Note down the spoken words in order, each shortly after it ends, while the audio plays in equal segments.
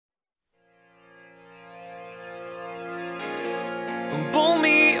and bowl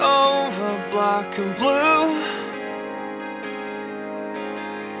me over black and blue.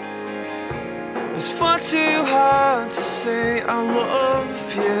 It's far too hard to say I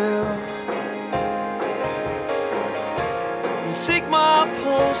love you, and take my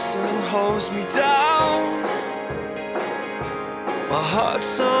pulse and hose me down. My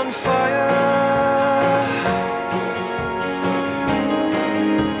heart's on fire.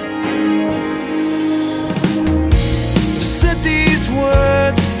 I've said these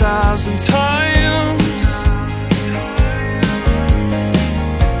words 1,000 times.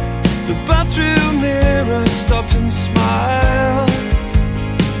 The bathroom mirror stopped and smiled.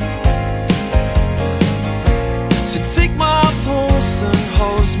 So take my pulse and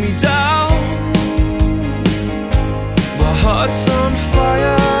hose me down. My heart's on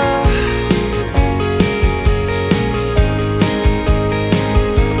fire.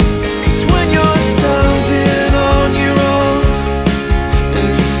 Cause when you're standing on your own and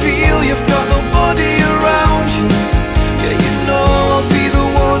you feel you've got nobody around you, yeah, you know I'll be the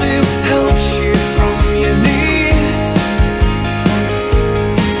one who helps you from your knees.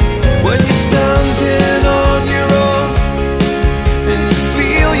 When you're standing on your own and you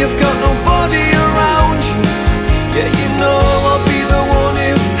feel you've got nobody around you, yeah, you know I'll be the one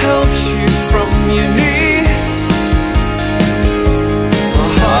who helps you from your knees. My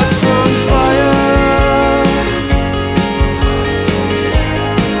heart's on fire.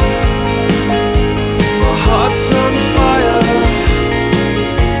 My heart's on fire.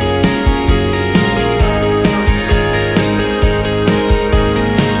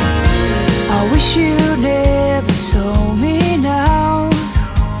 I wish you never told me now.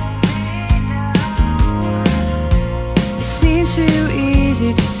 It seems too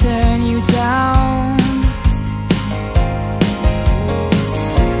easy to turn you down.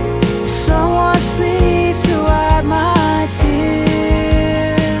 Someone sleep to wipe my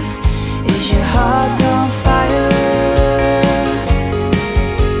tears. Is your heart on fire?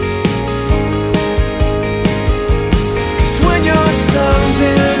 Cause when you're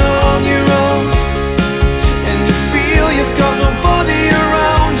standing on your own and you feel you've got nobody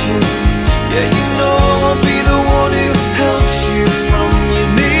around you, yeah, you know I'll be the one who helps you from your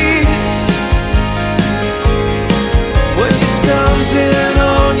knees. When you're standing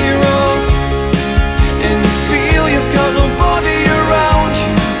on your own and you feel you've got nobody around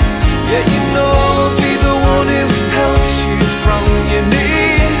you, yeah, you know I'll be the one who helps you from your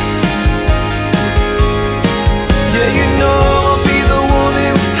knees. Yeah, you know I'll be the one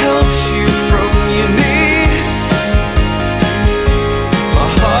who helps you from your knees. My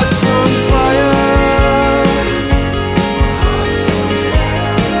heart's on fire.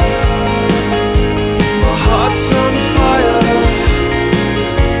 My heart's on fire.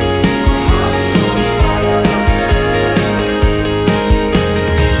 My heart's on fire.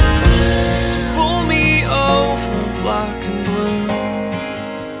 So pull me over black and blue.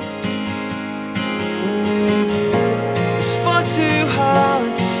 It's far too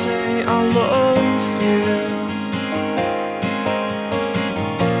hard to say I love you,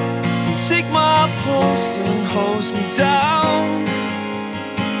 and take my pulse and hose me down.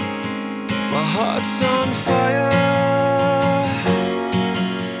 My heart's on fire.